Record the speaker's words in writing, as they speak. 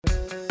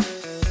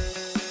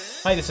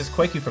Hi, this is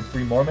Kwaku from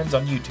 3 Mormons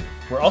on YouTube.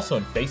 We're also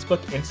on Facebook,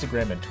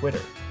 Instagram, and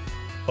Twitter.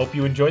 Hope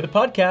you enjoy the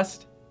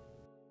podcast.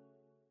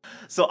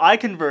 So I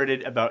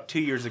converted about 2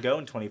 years ago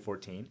in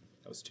 2014.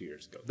 That was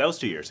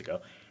 2 years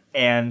ago.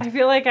 And I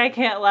feel like I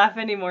can't laugh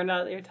anymore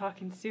now that you're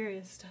talking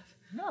serious stuff.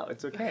 No,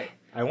 it's okay.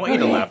 I want you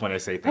to laugh when I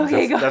say things.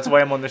 Okay, that's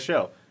why I'm on the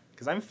show.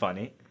 Because I'm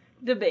funny.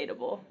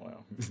 Debatable.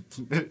 Well,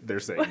 they're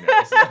saying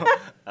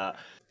that.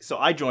 So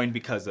I joined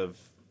because of...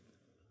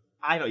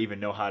 I don't even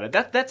know how to...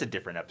 That's a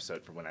different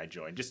episode from when I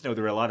joined. Just know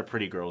there were a lot of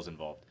pretty girls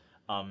involved.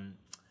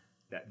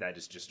 That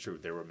is just true.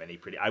 There were many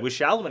pretty... I was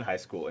shallow in high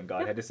school, and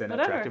God had to send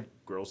attractive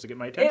girls to get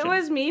my attention. It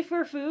was me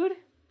for food.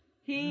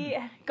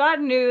 God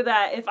knew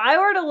that if I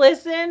were to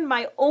listen,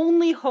 my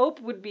only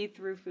hope would be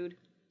through food.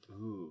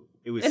 Ooh.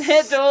 And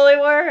it totally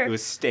worked. It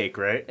was steak,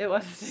 right? It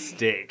was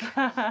steak.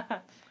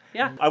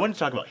 Yeah. I want to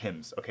talk about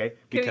hymns, okay?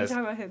 Because talk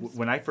about hymns?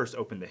 When I first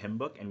opened the hymn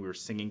book and we were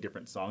singing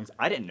different songs,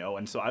 I didn't know,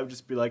 and so I would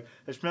just be like,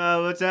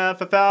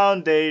 "The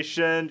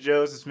foundation,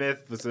 Joseph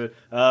Smith was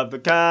of the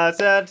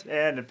concept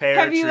and a pear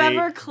Have tree." you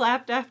ever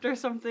clapped after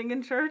something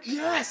in church?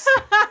 Yes.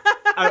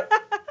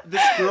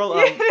 This girl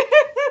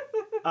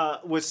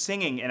was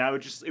singing, and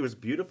it was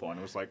beautiful, and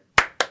it was like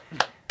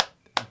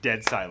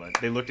dead silent.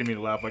 They looked at me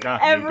and laughed like,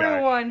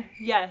 everyone, new guy.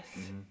 Yes.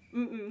 Mm-hmm.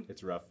 Mm-mm.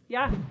 It's rough.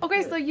 Yeah.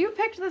 Okay, so you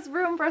picked this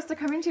room for us to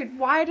come into.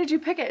 Why did you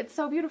pick it? It's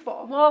so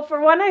beautiful. Well,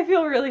 for one, I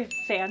feel really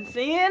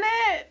fancy in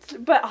it,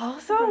 but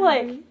also,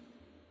 like,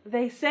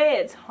 they say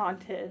it's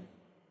haunted.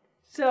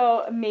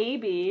 So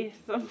maybe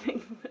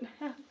something would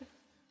happen.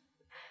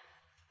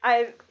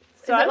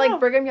 Is it like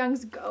Brigham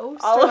Young's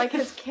ghost All or like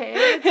his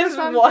kids his or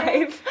something?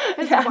 wife.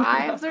 His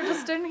wives are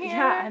just in here?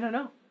 Yeah, I don't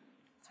know.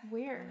 It's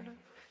weird.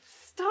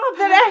 Stop,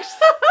 that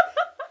actually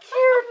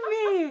scared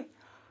me.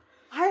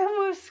 I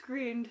almost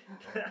screamed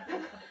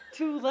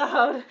too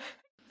loud.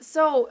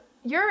 So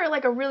you're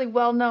like a really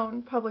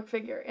well-known public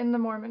figure in the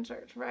Mormon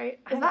church, right?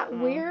 Is that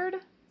weird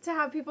to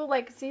have people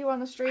like see you on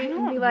the street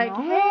and be like,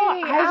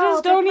 "Hey, I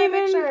just don't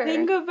even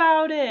think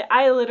about it.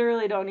 I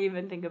literally don't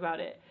even think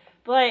about it.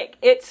 But, like,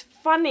 it's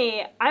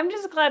funny. I'm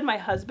just glad my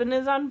husband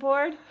is on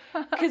board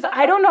because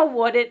I don't know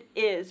what it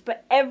is,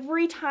 but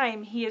every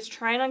time he is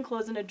trying on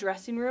clothes in a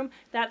dressing room,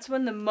 that's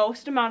when the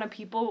most amount of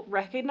people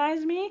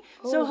recognize me.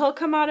 Oh. So he'll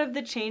come out of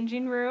the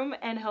changing room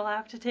and he'll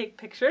have to take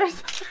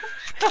pictures.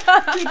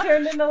 He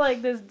turned into,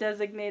 like, this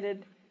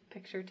designated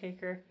picture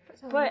taker.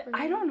 But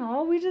I don't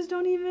know. We just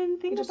don't even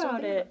think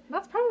about it.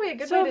 That's probably a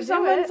good way to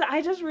do it.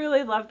 I just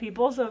really love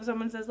people. So if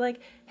someone says like,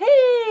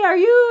 "Hey, are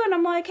you?" and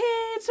I'm like, "Hey,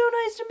 it's so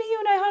nice to meet you,"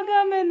 and I hug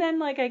them, and then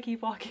like I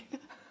keep walking.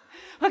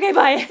 Okay,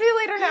 bye. See you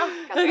later now.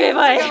 Okay,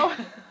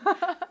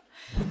 bye.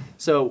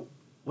 So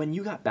when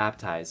you got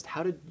baptized,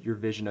 how did your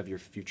vision of your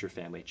future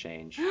family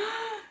change?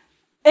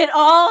 It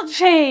all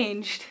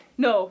changed.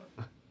 No,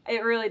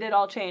 it really did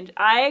all change.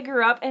 I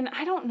grew up, and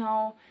I don't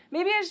know.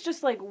 Maybe it's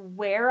just, like,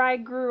 where I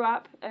grew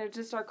up, or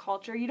just our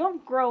culture. You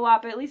don't grow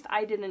up, at least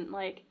I didn't,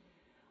 like,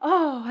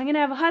 oh, I'm going to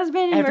have a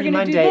husband, and we're going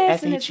to do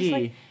this. And it's just,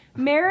 like,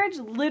 marriage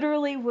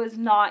literally was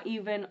not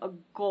even a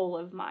goal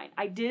of mine.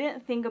 I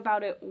didn't think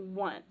about it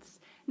once.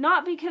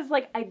 Not because,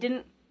 like, I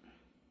don't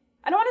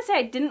want to say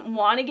I didn't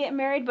want to get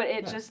married, but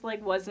it just,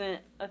 like, wasn't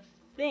a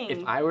thing.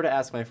 If I were to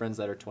ask my friends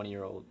that are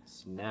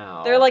 20-year-olds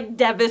now... They're, like,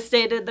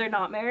 devastated they're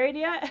not married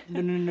yet?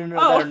 No, that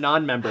are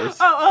non-members.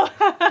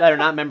 That are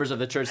not members of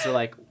the church. They're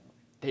like...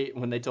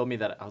 When they told me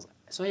that, I was like,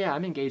 "So yeah,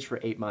 I'm engaged for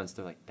 8 months."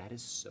 They're like, "That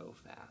is so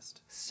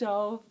fast."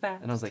 So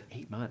fast. And I was like,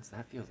 8 months?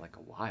 That feels like a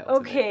while.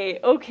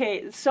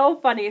 Okay. So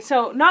funny.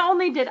 So not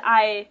only did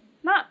I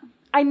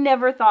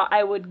never thought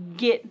I would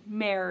get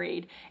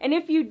married. And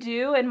if you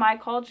do, in my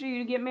culture,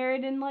 you get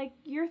married in like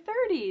your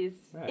 30s,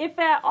 right, if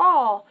at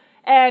all.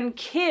 And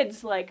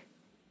kids, like,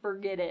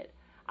 forget it.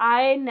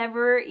 I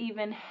never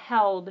even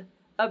held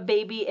a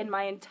baby in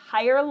my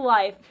entire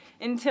life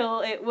until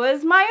it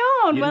was my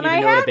own when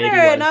I had her.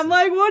 And I'm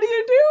like, what do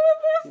you do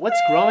with this What's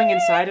thing? growing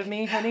inside of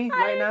me, honey,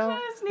 right now? I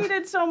just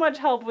needed so much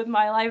help with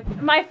my life.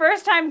 My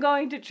first time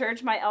going to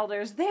church, my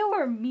elders, they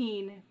were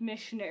mean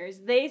missionaries.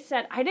 They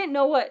said, I didn't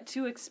know what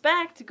to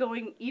expect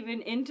going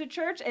even into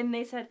church. And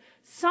they said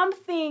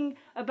something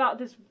about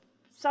this,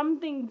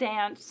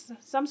 dance,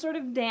 some sort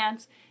of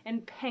dance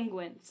and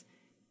penguins.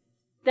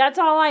 That's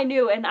all I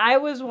knew. And I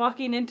was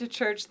walking into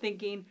church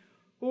thinking,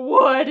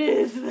 what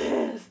is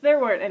this? There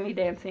weren't any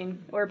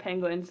dancing or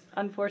penguins,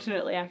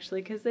 unfortunately,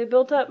 actually, because they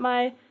built up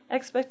my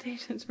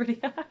expectations pretty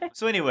high.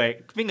 So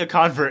anyway, being a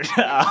convert...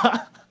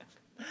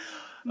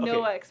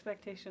 No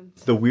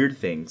expectations. The weird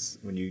things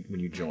when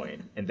you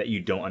join and that you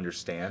don't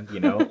understand,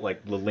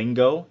 like the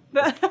lingo,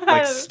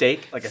 like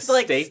steak, like a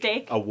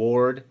steak,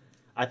 award.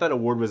 I thought a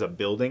ward was a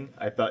building.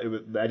 I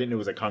didn't know it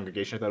was a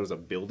congregation. I thought it was a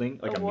building,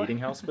 like a meeting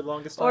house for the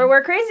longest time. Or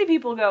where crazy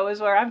people go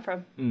is where I'm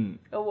from.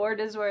 A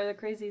ward is where the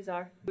crazies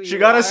are. She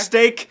got a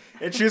steak,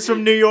 and she was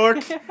from New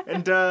York,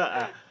 and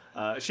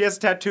she has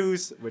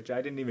tattoos, which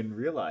I didn't even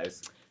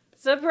realize.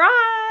 Surprise!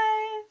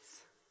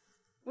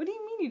 What do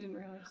you mean you didn't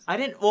realize? I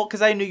didn't,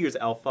 because I knew you was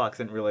Al Fox.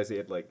 I didn't realize he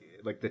had, like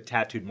like the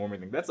tattooed Mormon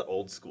thing. That's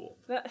old school.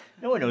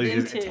 No one knows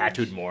you're just a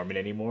tattooed Mormon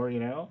anymore, you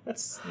know?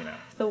 That's, you know.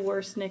 The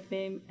worst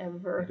nickname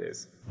ever. It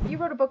is. You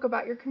wrote a book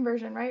about your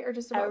conversion, right? Or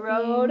just about I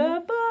wrote a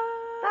book.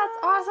 That's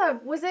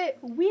awesome. Was it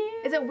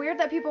weird? Is it weird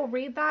that people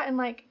read that and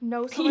like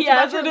know so much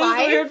yes, about it your is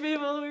life? weird.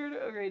 People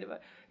read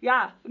about.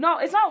 Yeah. No,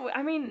 it's not.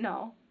 I mean,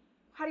 no.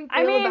 How do you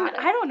feel about it?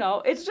 I don't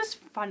know. It's just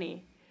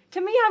funny. To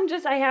me,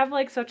 I have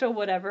like such a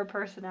whatever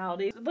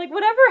personality. Like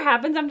whatever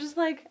happens, I'm just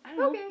like, I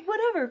don't know,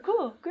 whatever,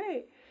 cool,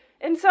 great.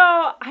 And so,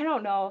 I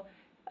don't know.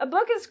 A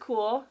book is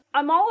cool.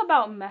 I'm all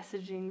about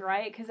messaging,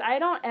 right? Because I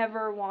don't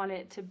ever want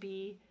it to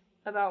be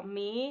about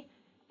me.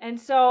 And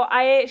so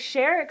I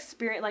share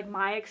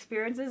my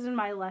experiences and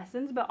my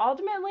lessons, but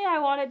ultimately I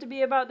want it to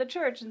be about the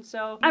church. And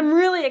so I'm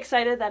really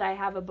excited that I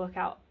have a book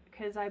out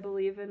because I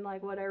believe in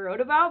like what I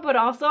wrote about, but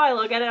also I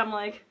look at it, I'm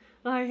like,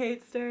 I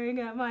hate staring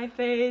at my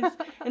face.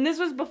 And this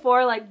was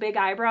before like big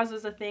eyebrows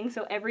was a thing,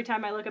 so every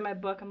time I look at my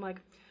book, I'm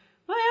like,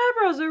 my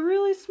eyebrows are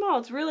really small.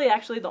 It's really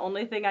actually the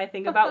only thing I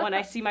think about when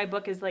I see my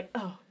book is like,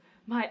 oh,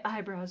 my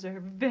eyebrows are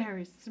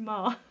very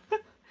small.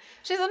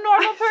 She's a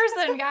normal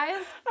person,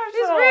 guys.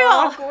 She's so real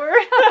awkward.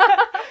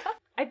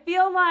 I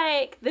feel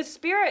like the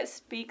Spirit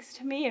speaks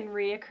to me in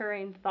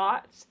reoccurring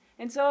thoughts.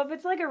 And so if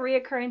it's like a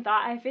reoccurring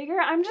thought, I figure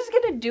I'm just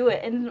going to do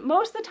it. And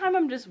most of the time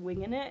I'm just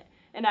winging it.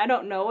 And I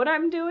don't know what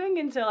I'm doing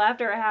until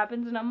after it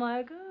happens. And I'm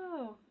like,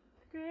 oh,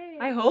 great.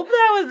 I hope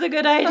that was a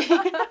good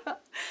idea.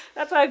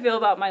 That's how I feel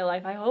about my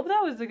life. I hope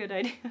that was a good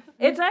idea.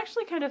 It's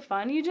actually kind of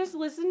fun. You just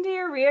listen to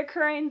your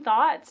reoccurring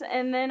thoughts,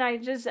 and then I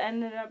just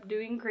ended up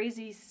doing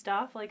crazy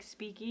stuff like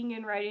speaking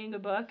and writing a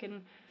book,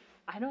 and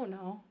I don't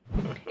know.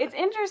 It's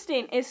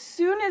interesting. As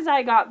soon as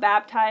I got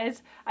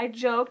baptized, I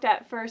joked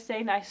at first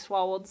saying I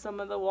swallowed some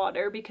of the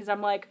water because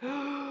I'm like,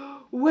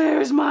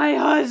 where's my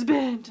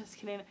husband? Just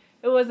kidding.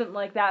 It wasn't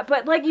like that.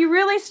 But like you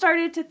really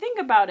started to think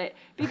about it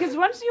because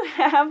once you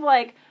have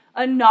like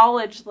a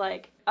knowledge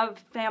like of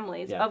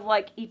families, of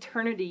like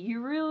eternity,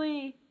 you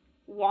really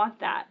want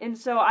that. And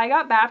so I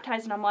got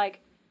baptized and I'm like,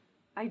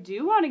 I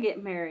do want to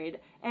get married.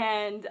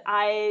 And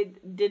I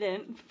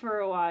didn't for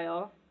a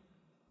while,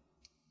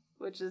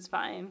 which is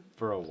fine.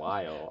 For a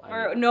while.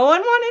 No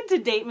one wanted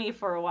to date me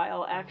for a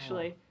while,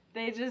 actually.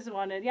 They just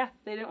wanted,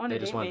 they didn't want to date me. They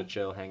just wanted to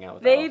chill, hang out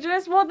with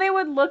they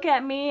would look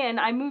at me, and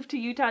I moved to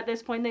Utah at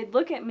this point, they'd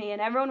look at me, and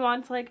everyone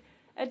wants, like,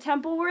 a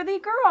temple-worthy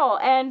girl.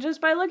 And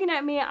just by looking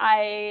at me,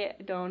 I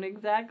don't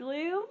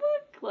exactly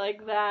look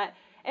like that.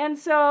 And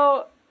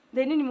so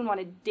they didn't even want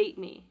to date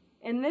me.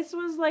 And this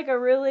was, like, a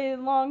really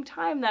long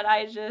time that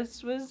I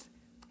just was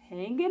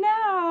hanging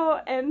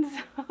out. And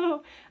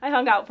so I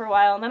hung out for a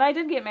while, and then I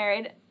did get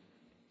married.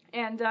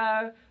 And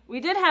we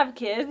did have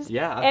kids.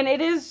 Yeah. And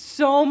it is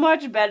so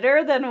much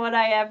better than what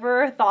I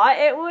ever thought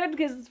it would,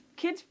 because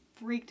kids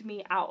freaked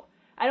me out.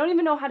 I don't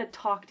even know how to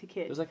talk to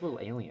kids. They're like little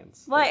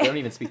aliens. Like, they don't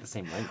even speak the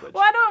same language.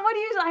 Well,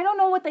 I don't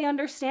know what they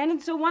understand.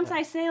 And so once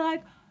I say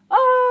like,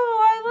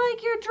 oh, I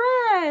like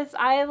your dress,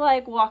 I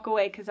like walk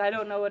away because I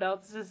don't know what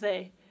else to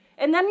say.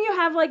 And then you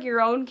have like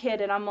your own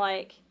kid, and I'm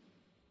like,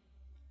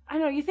 I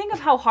don't know, you think of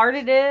how hard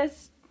it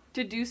is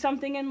to do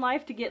something in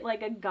life, to get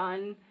like a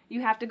gun.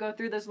 You have to go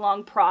through this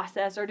long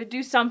process, or to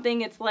do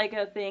something, it's like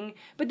a thing.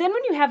 But then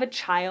when you have a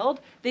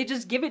child, they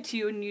just give it to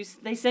you, and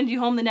they send you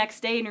home the next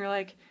day, and you're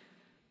like,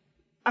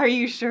 are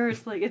you sure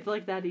it's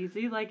like that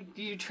easy? Like,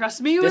 do you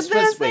trust me with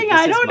this thing?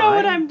 I don't know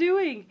what I'm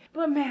doing.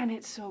 But man,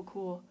 it's so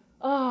cool.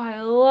 Oh,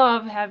 I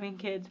love having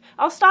kids.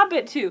 I'll stop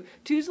at 2.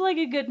 2's like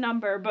a good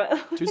number, but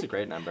 2's a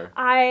great number.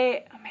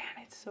 Man,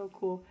 it's so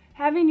cool.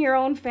 Having your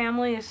own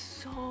family is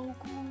so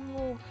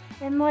cool.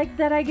 And like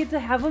that I get to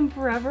have them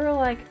forever,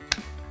 like,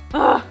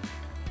 I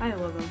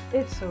love them.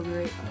 It's so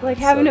great. Like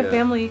having a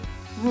family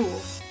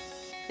rules.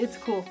 It's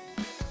cool.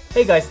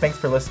 Hey guys, thanks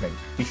for listening.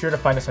 Be sure to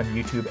find us on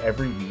YouTube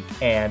every week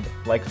and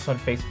like us on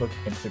Facebook,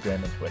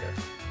 Instagram, and Twitter.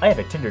 I have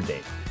a Tinder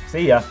date.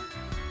 See ya.